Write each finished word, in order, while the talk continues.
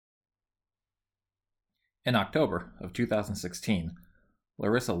In October of 2016,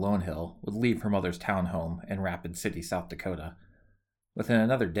 Larissa Lonehill would leave her mother's townhome in Rapid City, South Dakota. Within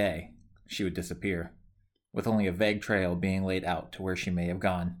another day, she would disappear, with only a vague trail being laid out to where she may have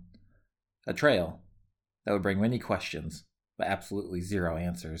gone. A trail that would bring many questions, but absolutely zero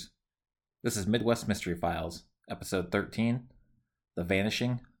answers. This is Midwest Mystery Files, Episode 13, The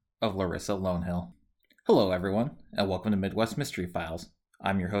Vanishing of Larissa Lonehill. Hello everyone, and welcome to Midwest Mystery Files.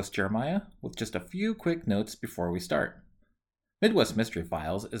 I'm your host Jeremiah, with just a few quick notes before we start. Midwest Mystery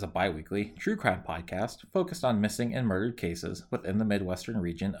Files is a bi-weekly true crime podcast focused on missing and murdered cases within the Midwestern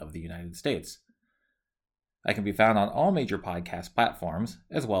region of the United States. I can be found on all major podcast platforms,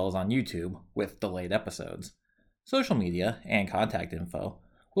 as well as on YouTube with delayed episodes. Social media and contact info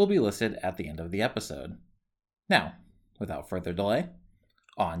will be listed at the end of the episode. Now, without further delay,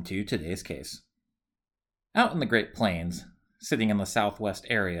 on to today's case. Out in the Great Plains, sitting in the southwest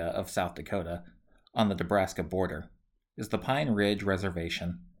area of South Dakota, on the Nebraska border, is the Pine Ridge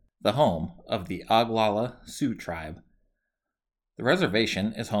Reservation, the home of the Oglala Sioux tribe. The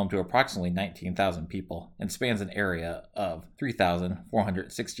reservation is home to approximately 19,000 people and spans an area of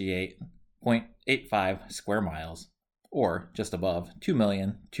 3,468.85 square miles, or just above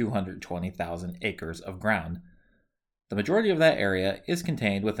 2,220,000 acres of ground. The majority of that area is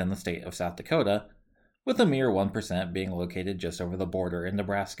contained within the state of South Dakota, with a mere 1% being located just over the border in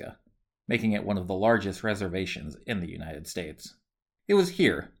Nebraska, making it one of the largest reservations in the United States. It was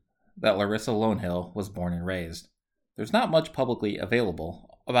here that Larissa Lonehill was born and raised. There's not much publicly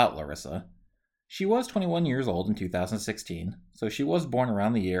available about Larissa. She was 21 years old in 2016, so she was born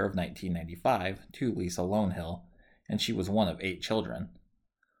around the year of 1995 to Lisa Lonehill, and she was one of 8 children.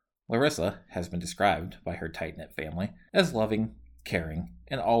 Larissa has been described by her tight-knit family as loving, caring,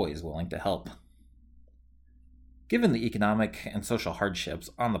 and always willing to help. Given the economic and social hardships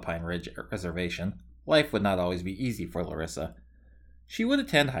on the Pine Ridge Reservation, life would not always be easy for Larissa. She would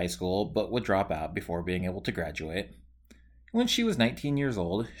attend high school, but would drop out before being able to graduate. When she was 19 years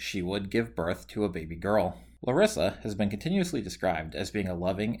old, she would give birth to a baby girl. Larissa has been continuously described as being a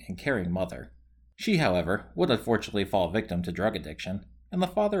loving and caring mother. She, however, would unfortunately fall victim to drug addiction, and the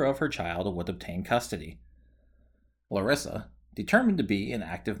father of her child would obtain custody. Larissa, determined to be an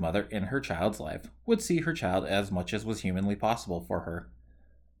active mother in her child's life, would see her child as much as was humanly possible for her.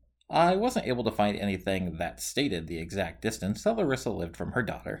 I wasn't able to find anything that stated the exact distance that Larissa lived from her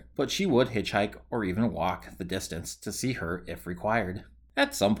daughter, but she would hitchhike or even walk the distance to see her if required.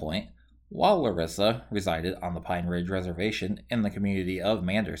 At some point, while Larissa resided on the Pine Ridge Reservation in the community of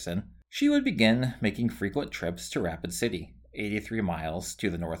Manderson, she would begin making frequent trips to Rapid City, 83 miles to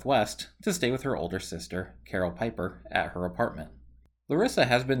the northwest, to stay with her older sister, Carol Piper, at her apartment. Larissa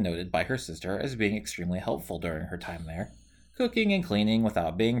has been noted by her sister as being extremely helpful during her time there, cooking and cleaning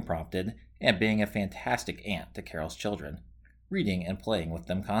without being prompted, and being a fantastic aunt to Carol's children, reading and playing with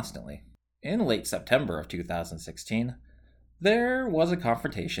them constantly. In late September of 2016, there was a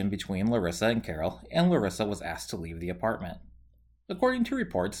confrontation between Larissa and Carol, and Larissa was asked to leave the apartment. According to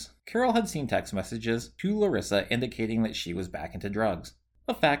reports, Carol had seen text messages to Larissa indicating that she was back into drugs,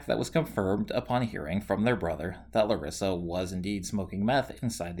 a fact that was confirmed upon hearing from their brother that Larissa was indeed smoking meth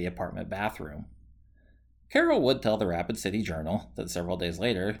inside the apartment bathroom. Carol would tell the Rapid City Journal that several days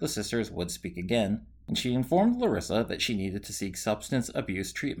later the sisters would speak again, and she informed Larissa that she needed to seek substance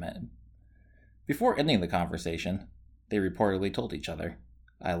abuse treatment. Before ending the conversation, they reportedly told each other,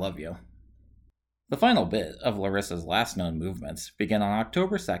 "I love you." The final bit of Larissa's last known movements began on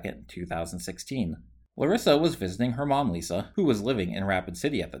October 2nd, 2016. Larissa was visiting her mom Lisa, who was living in Rapid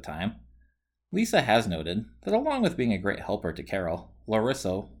City at the time. Lisa has noted that along with being a great helper to Carol,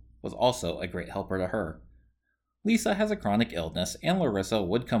 Larissa was also a great helper to her. Lisa has a chronic illness, and Larissa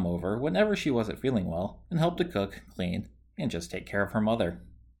would come over whenever she wasn't feeling well and help to cook, clean, and just take care of her mother.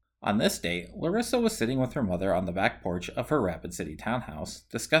 On this date, Larissa was sitting with her mother on the back porch of her Rapid City townhouse,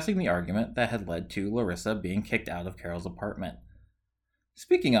 discussing the argument that had led to Larissa being kicked out of Carol's apartment.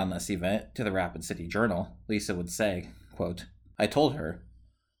 Speaking on this event to the Rapid City Journal, Lisa would say, quote, "I told her,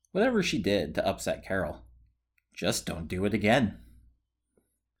 whatever she did to upset Carol, just don't do it again."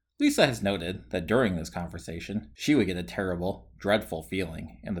 Lisa has noted that during this conversation, she would get a terrible, dreadful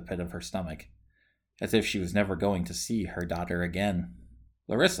feeling in the pit of her stomach, as if she was never going to see her daughter again.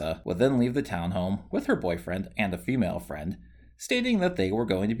 Larissa would then leave the townhome with her boyfriend and a female friend, stating that they were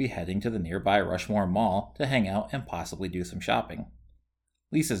going to be heading to the nearby Rushmore Mall to hang out and possibly do some shopping.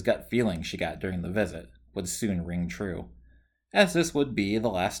 Lisa's gut feeling she got during the visit would soon ring true, as this would be the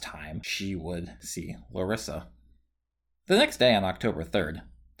last time she would see Larissa. The next day on October 3rd,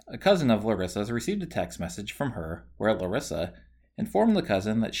 a cousin of Larissa's received a text message from her where Larissa informed the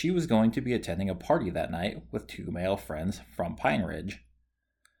cousin that she was going to be attending a party that night with two male friends from Pine Ridge.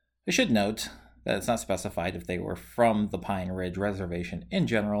 I should note that it's not specified if they were from the Pine Ridge Reservation in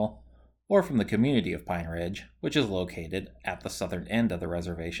general or from the community of Pine Ridge, which is located at the southern end of the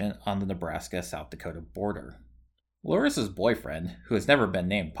reservation on the Nebraska-South Dakota border. Larissa's boyfriend, who has never been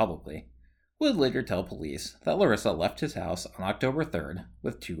named publicly, would later tell police that Larissa left his house on October 3rd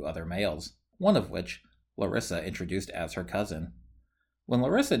with two other males, one of which Larissa introduced as her cousin. When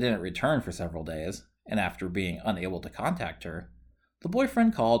Larissa didn't return for several days, and after being unable to contact her, the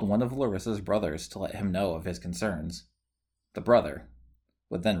boyfriend called one of Larissa's brothers to let him know of his concerns. The brother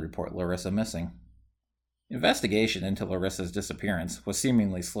would then report Larissa missing. Investigation into Larissa's disappearance was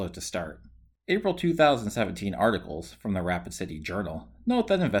seemingly slow to start. April 2017 articles from the Rapid City Journal note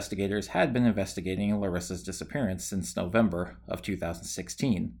that investigators had been investigating Larissa's disappearance since November of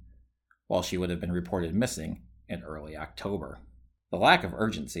 2016, while she would have been reported missing in early October. The lack of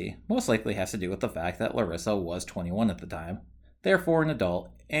urgency most likely has to do with the fact that Larissa was 21 at the time, therefore an adult,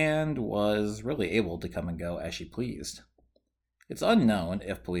 and was really able to come and go as she pleased. It's unknown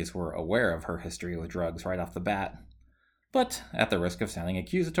if police were aware of her history with drugs right off the bat, but at the risk of sounding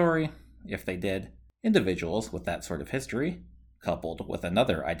accusatory, if they did, individuals with that sort of history, coupled with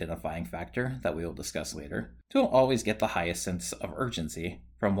another identifying factor that we will discuss later, don't always get the highest sense of urgency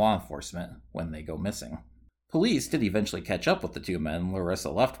from law enforcement when they go missing. Police did eventually catch up with the two men Larissa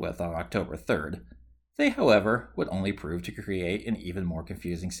left with on October 3rd. They, however, would only prove to create an even more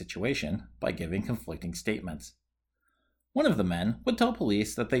confusing situation by giving conflicting statements. One of the men would tell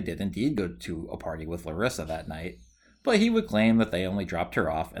police that they did indeed go to a party with Larissa that night, but he would claim that they only dropped her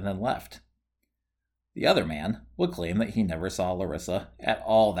off and then left. The other man would claim that he never saw Larissa at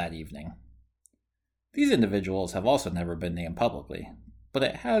all that evening. These individuals have also never been named publicly, but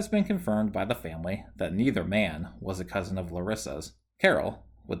it has been confirmed by the family that neither man was a cousin of Larissa's. Carol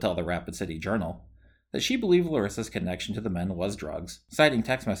would tell the Rapid City Journal that she believed Larissa's connection to the men was drugs, citing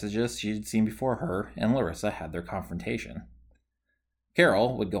text messages she'd seen before her and Larissa had their confrontation.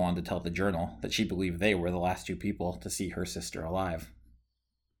 Carol would go on to tell the Journal that she believed they were the last two people to see her sister alive.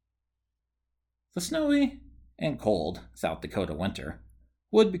 The snowy and cold South Dakota winter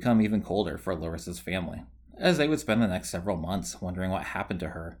would become even colder for Larissa's family, as they would spend the next several months wondering what happened to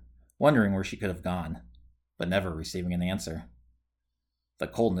her, wondering where she could have gone, but never receiving an answer. The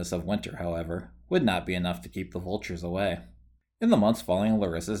coldness of winter, however, would not be enough to keep the vultures away. In the months following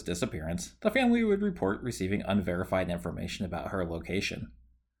Larissa's disappearance, the family would report receiving unverified information about her location.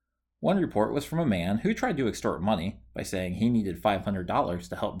 One report was from a man who tried to extort money by saying he needed $500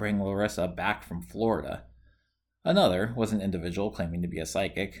 to help bring Larissa back from Florida. Another was an individual claiming to be a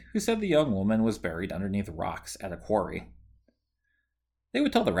psychic who said the young woman was buried underneath rocks at a quarry. They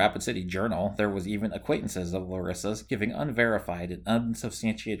would tell the Rapid City Journal there was even acquaintances of Larissa's giving unverified and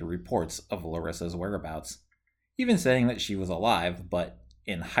unsubstantiated reports of Larissa's whereabouts, even saying that she was alive but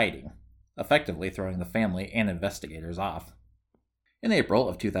in hiding, effectively throwing the family and investigators off. In April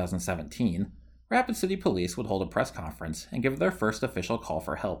of 2017, Rapid City Police would hold a press conference and give their first official call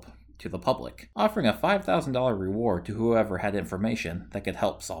for help to the public, offering a $5,000 reward to whoever had information that could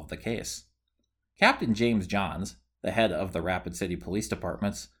help solve the case. Captain James Johns, the head of the Rapid City Police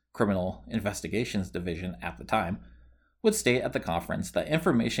Department's Criminal Investigations Division at the time, would state at the conference that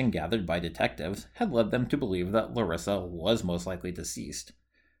information gathered by detectives had led them to believe that Larissa was most likely deceased,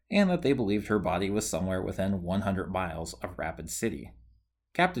 and that they believed her body was somewhere within 100 miles of Rapid City.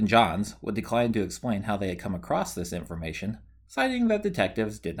 Captain Johns would decline to explain how they had come across this information, citing that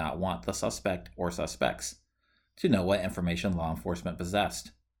detectives did not want the suspect or suspects to know what information law enforcement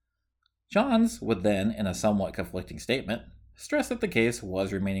possessed. Johns would then, in a somewhat conflicting statement, stress that the case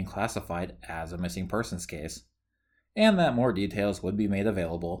was remaining classified as a missing persons case, and that more details would be made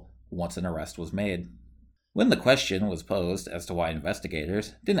available once an arrest was made. When the question was posed as to why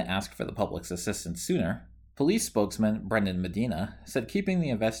investigators didn't ask for the public's assistance sooner, police spokesman Brendan Medina said keeping the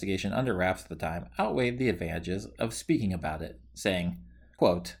investigation under wraps at the time outweighed the advantages of speaking about it, saying,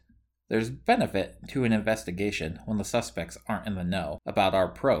 quote, "There's benefit to an investigation when the suspects aren't in the know about our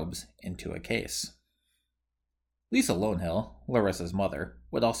probes into a case." Lisa Lonehill, Larissa's mother,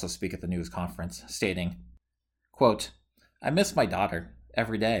 would also speak at the news conference, stating, quote, "I miss my daughter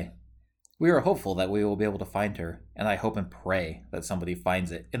every day. We are hopeful that we will be able to find her, and I hope and pray that somebody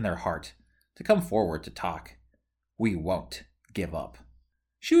finds it in their heart to come forward to talk. We won't give up."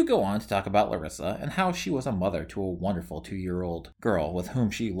 She would go on to talk about Larissa and how she was a mother to a wonderful 2-year-old girl with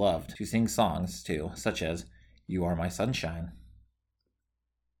whom she loved to sing songs to, such as "You Are My Sunshine."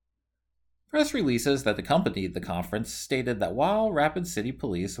 Press releases that accompanied the conference stated that while Rapid City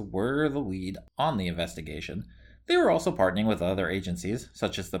Police were the lead on the investigation, They were also partnering with other agencies,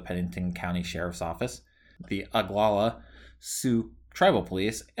 such as the Pennington County Sheriff's Office, the Oglala Sioux Tribal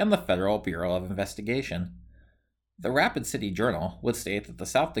Police, and the Federal Bureau of Investigation. The Rapid City Journal would state that the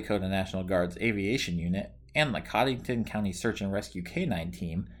South Dakota National Guard's Aviation Unit and the Cottington County Search and Rescue K-9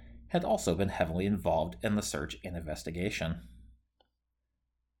 team had also been heavily involved in the search and investigation.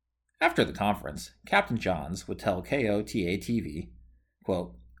 After the conference, Captain Johns would tell KOTA-TV,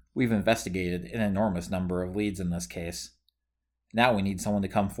 quote, "We've investigated an enormous number of leads in this case. Now we need someone to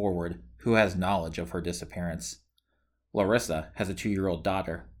come forward who has knowledge of her disappearance. Larissa has a 2-year-old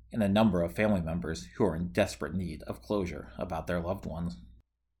daughter and a number of family members who are in desperate need of closure about their loved ones."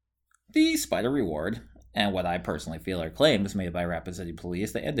 The Spider reward, and what I personally feel are claims made by Rapid City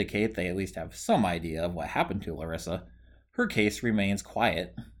Police that indicate they at least have some idea of what happened to Larissa, her case remains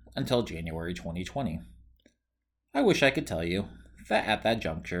quiet until January 2020. I wish I could tell you that at that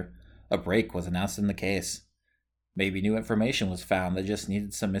juncture, a break was announced in the case. Maybe new information was found that just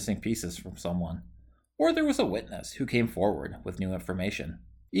needed some missing pieces from someone. Or there was a witness who came forward with new information,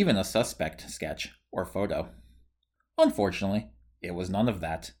 even a suspect sketch or photo. Unfortunately, it was none of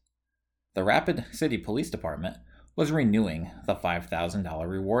that. The Rapid City Police Department was renewing the $5,000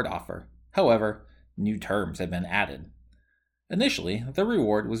 reward offer. However, new terms had been added. Initially, the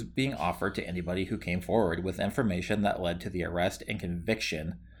reward was being offered to anybody who came forward with information that led to the arrest and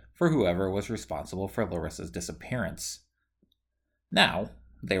conviction for whoever was responsible for Larissa's disappearance. Now,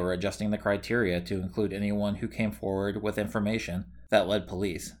 they were adjusting the criteria to include anyone who came forward with information that led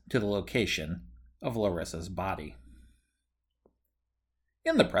police to the location of Larissa's body.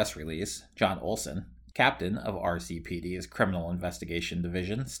 In the press release, John Olson, captain of RCPD's Criminal Investigation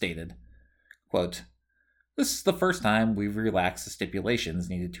Division, stated, quote, "This is the first time we've relaxed the stipulations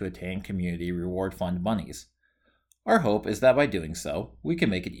needed to attain Community Reward Fund monies. Our hope is that by doing so, we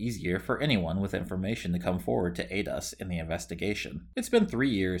can make it easier for anyone with information to come forward to aid us in the investigation. It's been 3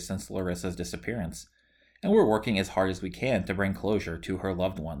 years since Larissa's disappearance, and we're working as hard as we can to bring closure to her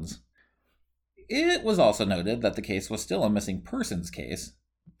loved ones." It was also noted that the case was still a missing persons case,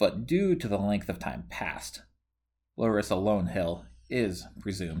 but due to the length of time passed, Larissa Lonehill is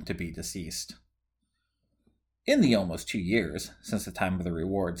presumed to be deceased. In the almost 2 years since the time of the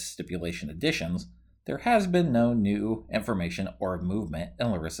reward stipulation additions, there has been no new information or movement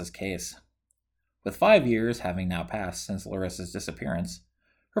in Larissa's case. With 5 years having now passed since Larissa's disappearance,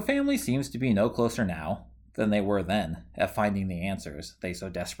 her family seems to be no closer now than they were then at finding the answers they so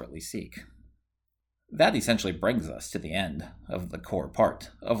desperately seek. That essentially brings us to the end of the core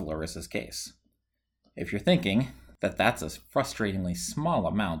part of Larissa's case. If you're thinking that that's a frustratingly small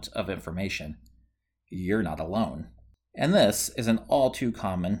amount of information, you're not alone. And this is an all too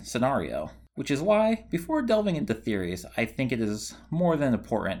common scenario, which is why, before delving into theories, I think it is more than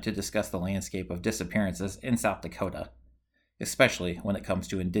important to discuss the landscape of disappearances in South Dakota, especially when it comes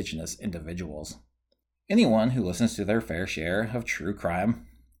to Indigenous individuals. Anyone who listens to their fair share of true crime,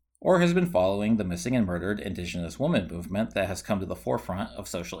 or has been following the missing and murdered Indigenous women movement that has come to the forefront of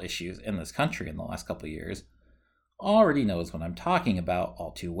social issues in this country in the last couple of years, already knows what I'm talking about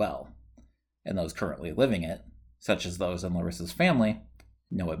all too well. And those currently living it, such as those in Larissa's family,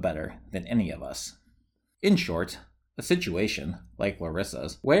 know it better than any of us. In short, a situation like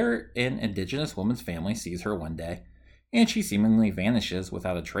Larissa's, where an Indigenous woman's family sees her one day, and she seemingly vanishes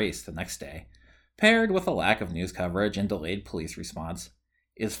without a trace the next day, paired with a lack of news coverage and delayed police response,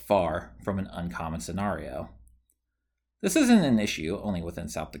 is far from an uncommon scenario. This isn't an issue only within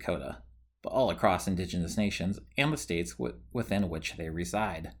South Dakota, but all across Indigenous nations and the states within which they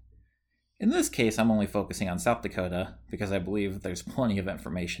reside. In this case, I'm only focusing on South Dakota because I believe there's plenty of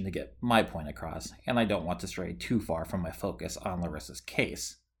information to get my point across, and I don't want to stray too far from my focus on Larissa's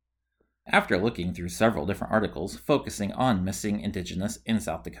case. After looking through several different articles focusing on missing Indigenous in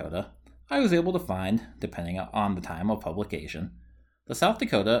South Dakota, I was able to find, depending on the time of publication, the South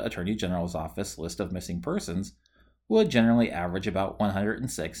Dakota Attorney General's Office list of missing persons would generally average about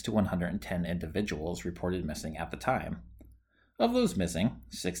 106 to 110 individuals reported missing at the time. Of those missing,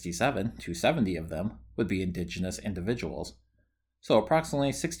 67 to 70 of them would be Indigenous individuals. So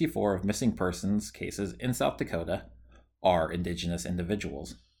approximately 64 of missing persons cases in South Dakota are Indigenous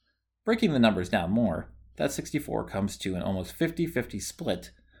individuals. Breaking the numbers down more, that 64 comes to an almost 50-50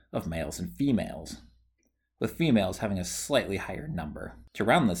 split of males and females, with females having a slightly higher number. To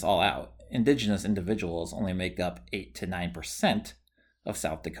round this all out, Indigenous individuals only make up 8 to 9% of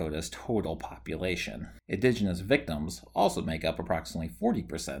South Dakota's total population. Indigenous victims also make up approximately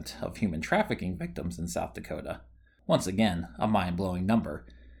 40% of human trafficking victims in South Dakota. Once again, a mind-blowing number,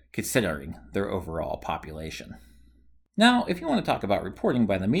 considering their overall population. Now, if you want to talk about reporting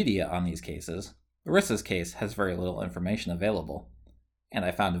by the media on these cases, Larissa's case has very little information available, and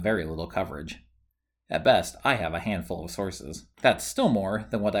I found very little coverage. At best, I have a handful of sources. That's still more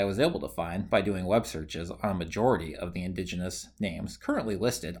than what I was able to find by doing web searches on a majority of the indigenous names currently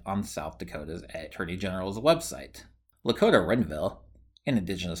listed on South Dakota's Attorney General's website. Lakota Renville, an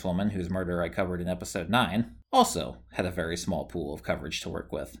indigenous woman whose murder I covered in episode 9, also had a very small pool of coverage to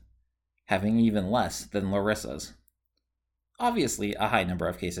work with, having even less than Larissa's. Obviously, a high number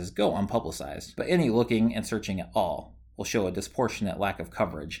of cases go unpublicized, but any looking and searching at all will show a disproportionate lack of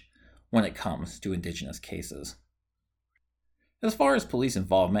coverage when it comes to indigenous cases. As far as police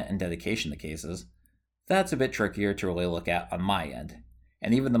involvement and dedication to cases, that's a bit trickier to really look at on my end,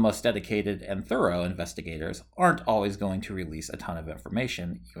 and even the most dedicated and thorough investigators aren't always going to release a ton of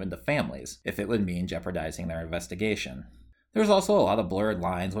information, even to families, if it would mean jeopardizing their investigation. There's also a lot of blurred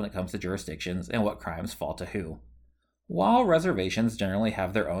lines when it comes to jurisdictions and what crimes fall to who. While reservations generally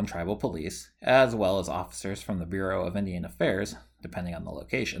have their own tribal police, as well as officers from the Bureau of Indian Affairs, depending on the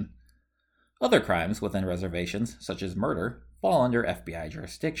location, other crimes within reservations, such as murder, fall under FBI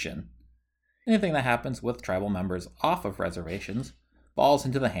jurisdiction. Anything that happens with tribal members off of reservations falls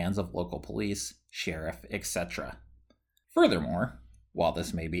into the hands of local police, sheriff, etc. Furthermore, while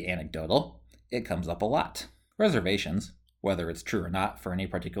this may be anecdotal, it comes up a lot. Reservations, whether it's true or not for any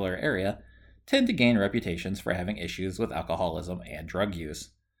particular area, tend to gain reputations for having issues with alcoholism and drug use.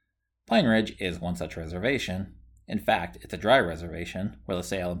 Pine Ridge is one such reservation. In fact, it's a dry reservation where the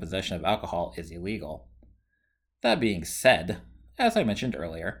sale and possession of alcohol is illegal. That being said, as I mentioned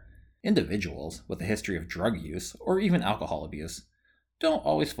earlier, individuals with a history of drug use or even alcohol abuse don't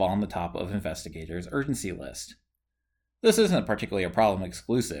always fall on the top of investigators' urgency list. This isn't particularly a problem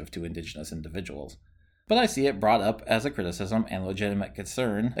exclusive to Indigenous individuals, but I see it brought up as a criticism and legitimate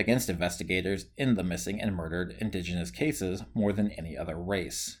concern against investigators in the missing and murdered Indigenous cases more than any other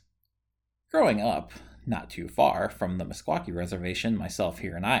race. Growing up, not too far from the Meskwaki Reservation myself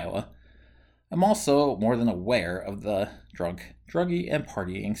here in Iowa, I'm also more than aware of the drunk, druggy, and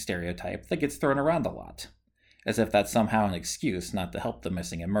partying stereotype that gets thrown around a lot, as if that's somehow an excuse not to help the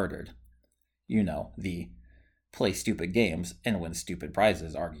missing and murdered. You know, the play stupid games and win stupid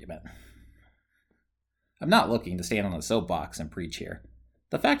prizes argument. I'm not looking to stand on a soapbox and preach here.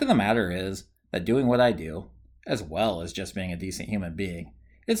 The fact of the matter is that doing what I do, as well as just being a decent human being,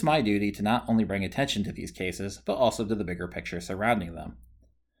 it's my duty to not only bring attention to these cases, but also to the bigger picture surrounding them.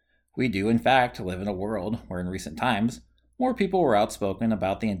 We do, in fact, live in a world where in recent times, more people were outspoken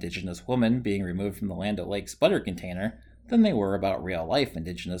about the Indigenous woman being removed from the Land O'Lakes butter container than they were about real-life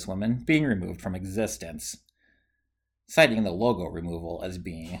Indigenous women being removed from existence, citing the logo removal as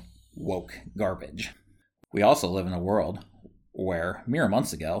being woke garbage. We also live in a world where, mere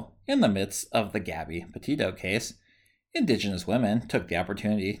months ago, in the midst of the Gabby Petito case, Indigenous women took the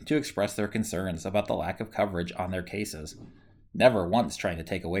opportunity to express their concerns about the lack of coverage on their cases, never once trying to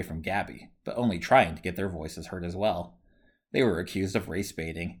take away from Gabby, but only trying to get their voices heard as well. They were accused of race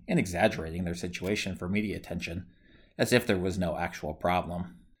baiting and exaggerating their situation for media attention, as if there was no actual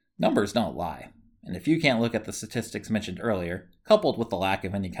problem. Numbers don't lie, and if you can't look at the statistics mentioned earlier, coupled with the lack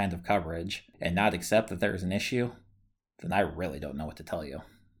of any kind of coverage, and not accept that there is an issue, then I really don't know what to tell you.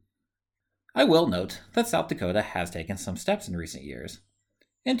 I will note that South Dakota has taken some steps in recent years.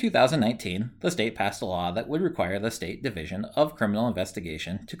 In 2019, the state passed a law that would require the State Division of Criminal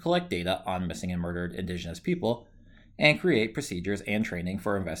Investigation to collect data on missing and murdered Indigenous people and create procedures and training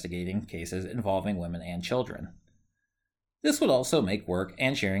for investigating cases involving women and children. This would also make work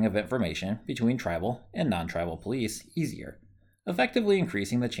and sharing of information between tribal and non-tribal police easier, effectively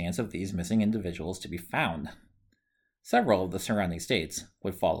increasing the chance of these missing individuals to be found. Several of the surrounding states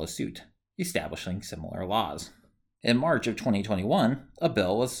would follow suit, establishing similar laws. In March of 2021, a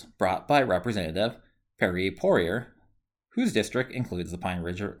bill was brought by Representative Perry Poirier, whose district includes the Pine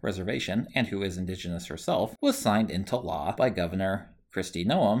Ridge Reservation and who is Indigenous herself, was signed into law by Governor Kristi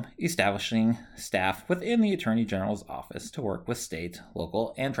Noem, establishing staff within the Attorney General's office to work with state,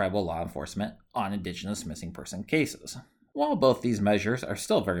 local, and tribal law enforcement on Indigenous missing person cases. While both these measures are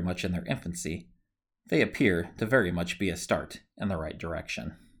still very much in their infancy, they appear to very much be a start in the right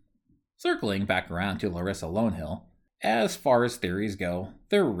direction. Circling back around to Larissa Lonehill, as far as theories go,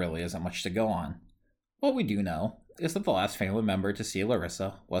 there really isn't much to go on. What we do know is that the last family member to see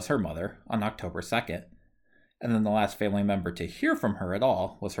Larissa was her mother on October 2nd, and then the last family member to hear from her at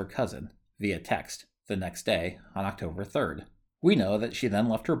all was her cousin, via text, the next day on October 3rd. We know that she then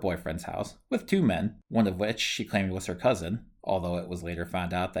left her boyfriend's house with two men, one of which she claimed was her cousin, although it was later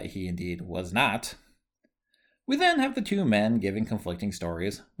found out that he indeed was not. We then have the two men giving conflicting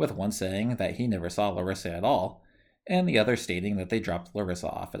stories, with one saying that he never saw Larissa at all, and the other stating that they dropped Larissa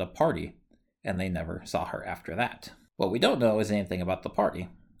off at a party, and they never saw her after that. What we don't know is anything about the party,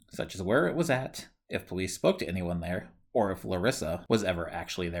 such as where it was at, if police spoke to anyone there, or if Larissa was ever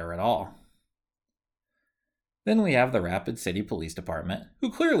actually there at all. Then we have the Rapid City Police Department,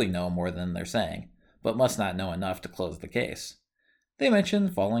 who clearly know more than they're saying, but must not know enough to close the case. They mention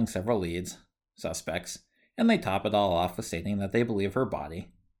following several leads, suspects, and they top it all off with stating that they believe her body,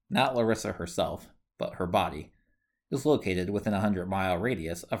 not Larissa herself, but her body, is located within a 100-mile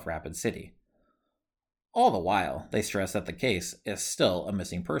radius of Rapid City. All the while, they stress that the case is still a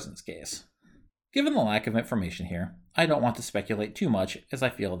missing persons case. Given the lack of information here, I don't want to speculate too much as I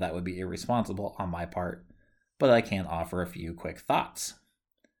feel that would be irresponsible on my part, but I can offer a few quick thoughts.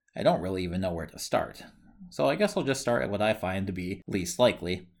 I don't really even know where to start, so I guess I'll just start at what I find to be least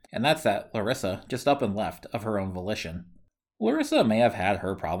likely, and that's that Larissa just up and left of her own volition. Larissa may have had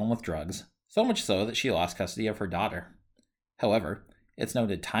her problem with drugs, so much so that she lost custody of her daughter. However, it's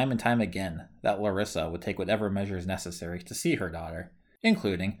noted time and time again that Larissa would take whatever measures necessary to see her daughter,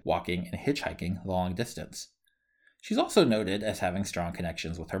 including walking and hitchhiking the long distance. She's also noted as having strong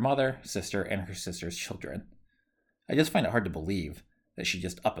connections with her mother, sister, and her sister's children. I just find it hard to believe that she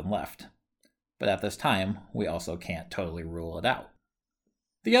just up and left. But at this time, we also can't totally rule it out.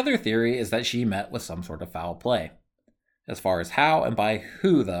 The other theory is that she met with some sort of foul play. As far as how and by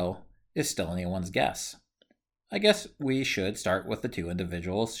who, though, is still anyone's guess. I guess we should start with the two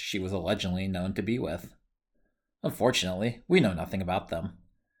individuals she was allegedly known to be with. Unfortunately, we know nothing about them.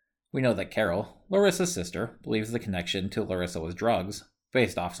 We know that Carol, Larissa's sister, believes the connection to Larissa was drugs,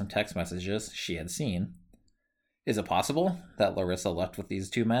 based off some text messages she had seen. Is it possible that Larissa left with these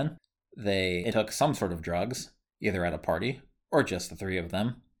two men? They took some sort of drugs, either at a party, or just the three of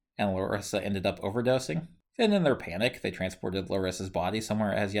them, and Larissa ended up overdosing? And in their panic, they transported Larissa's body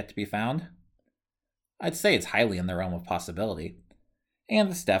somewhere it has yet to be found? I'd say it's highly in the realm of possibility, and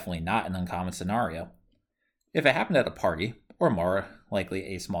it's definitely not an uncommon scenario. If it happened at a party, or more likely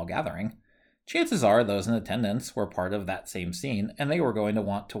a small gathering, chances are those in attendance were part of that same scene, and they were going to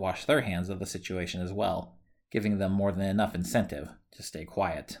want to wash their hands of the situation as well, giving them more than enough incentive to stay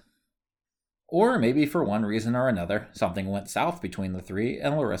quiet. Or maybe for one reason or another, something went south between the three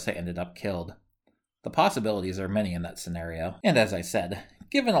and Larissa ended up killed. The possibilities are many in that scenario, and as I said,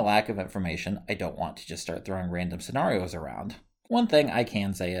 given a lack of information, I don't want to just start throwing random scenarios around. One thing I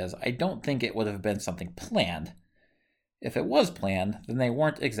can say is I don't think it would have been something planned. If it was planned, then they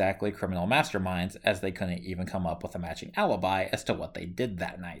weren't exactly criminal masterminds, as they couldn't even come up with a matching alibi as to what they did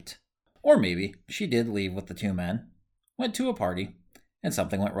that night. Or maybe she did leave with the two men, went to a party, and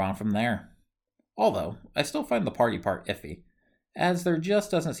something went wrong from there. Although, I still find the party part iffy, as there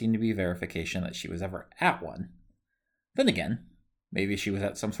just doesn't seem to be verification that she was ever at one. Then again, maybe she was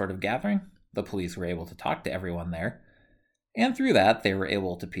at some sort of gathering, the police were able to talk to everyone there, and through that they were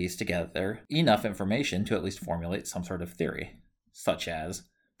able to piece together enough information to at least formulate some sort of theory, such as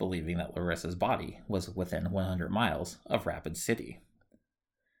believing that Larissa's body was within 100 miles of Rapid City.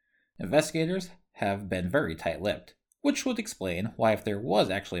 Investigators have been very tight-lipped, which would explain why if there was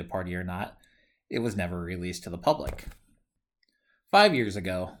actually a party or not, it was never released to the public. 5 years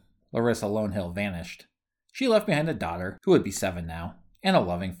ago, Larissa Lonehill vanished. She left behind a daughter, who would be 7 now, and a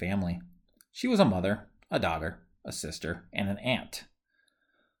loving family. She was a mother, a daughter, a sister, and an aunt.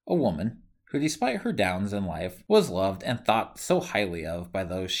 A woman who, despite her downs in life, was loved and thought so highly of by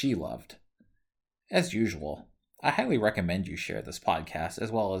those she loved. As usual, I highly recommend you share this podcast as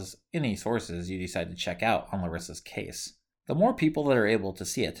well as any sources you decide to check out on Larissa's case. The more people that are able to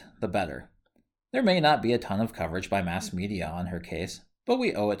see it, the better. There may not be a ton of coverage by mass media on her case, but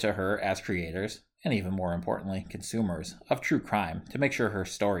we owe it to her as creators, and even more importantly, consumers, of true crime to make sure her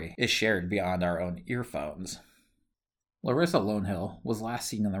story is shared beyond our own earphones. Larissa Lonehill was last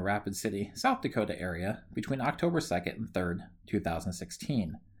seen in the Rapid City, South Dakota area between October 2nd and 3rd,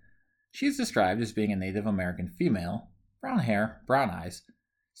 2016. She is described as being a Native American female, brown hair, brown eyes,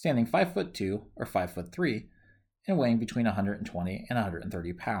 standing 5'2" or 5'3", and weighing between 120 and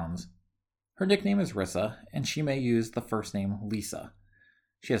 130 pounds. Her nickname is Rissa, and she may use the first name Lisa.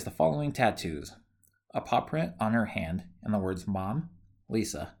 She has the following tattoos: a paw print on her hand and the words Mom,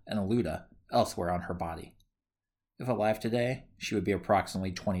 Lisa, and Luda elsewhere on her body. If alive today, she would be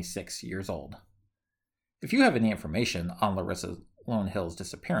approximately 26 years old. If you have any information on Larissa Lonehill's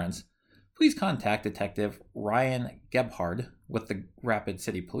disappearance, please contact Detective Ryan Gebhard with the Rapid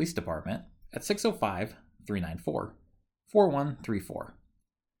City Police Department at 605-394-4134.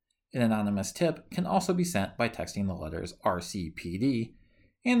 An anonymous tip can also be sent by texting the letters RCPD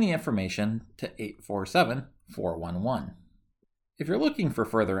and the information to 847-411. If you're looking for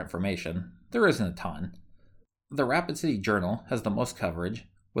further information, there isn't a ton. The Rapid City Journal has the most coverage,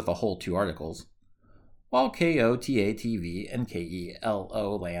 with a whole 2 articles, while KOTA TV and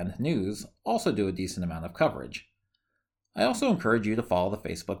KELO Land News also do a decent amount of coverage. I also encourage you to follow the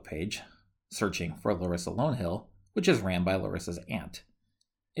Facebook page, searching for Larissa Lonehill, which is ran by Larissa's aunt.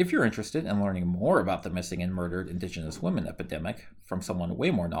 If you're interested in learning more about the missing and murdered Indigenous women epidemic from someone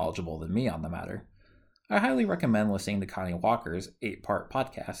way more knowledgeable than me on the matter, I highly recommend listening to Connie Walker's 8-part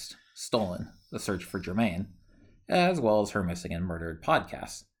podcast, Stolen, The Search for Germaine, as well as her Missing and Murdered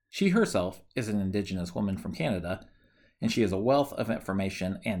podcast. She herself is an Indigenous woman from Canada, and she is a wealth of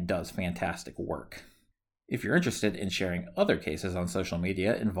information and does fantastic work. If you're interested in sharing other cases on social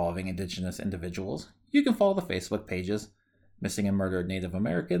media involving Indigenous individuals, you can follow the Facebook pages Missing and Murdered Native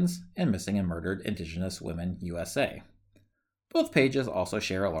Americans and Missing and Murdered Indigenous Women USA. Both pages also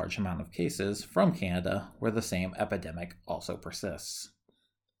share a large amount of cases from Canada where the same epidemic also persists.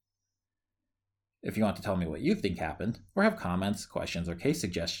 If you want to tell me what you think happened, or have comments, questions, or case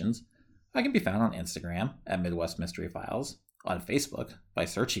suggestions, I can be found on Instagram at Midwest Mystery Files, on Facebook by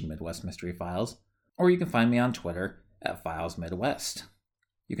searching Midwest Mystery Files, or you can find me on Twitter at FilesMidwest.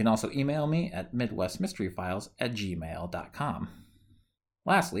 You can also email me at midwestmysteryfiles@gmail.com.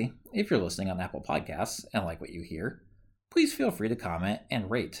 Lastly, if you're listening on Apple Podcasts and like what you hear, please feel free to comment and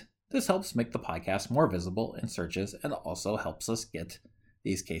rate. This helps make the podcast more visible in searches and also helps us get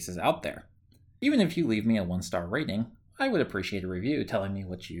these cases out there. Even if you leave me a 1-star rating, I would appreciate a review telling me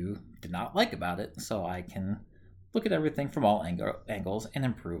what you did not like about it so I can look at everything from all angles and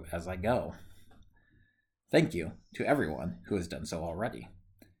improve as I go. Thank you to everyone who has done so already.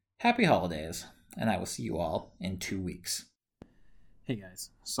 Happy holidays, and I will see you all in 2 weeks. Hey guys,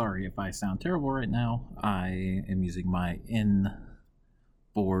 sorry if I sound terrible right now. I am using my in-board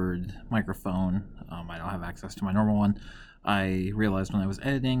microphone. I don't have access to my normal one. I realized when I was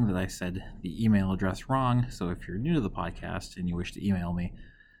editing that I said the email address wrong, so if you're new to the podcast and you wish to email me,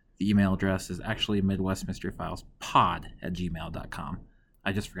 the email address is actually midwestmysteryfilespod@gmail.com.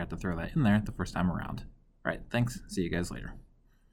 I just forgot to throw that in there the first time around. Alright, thanks. See you guys later.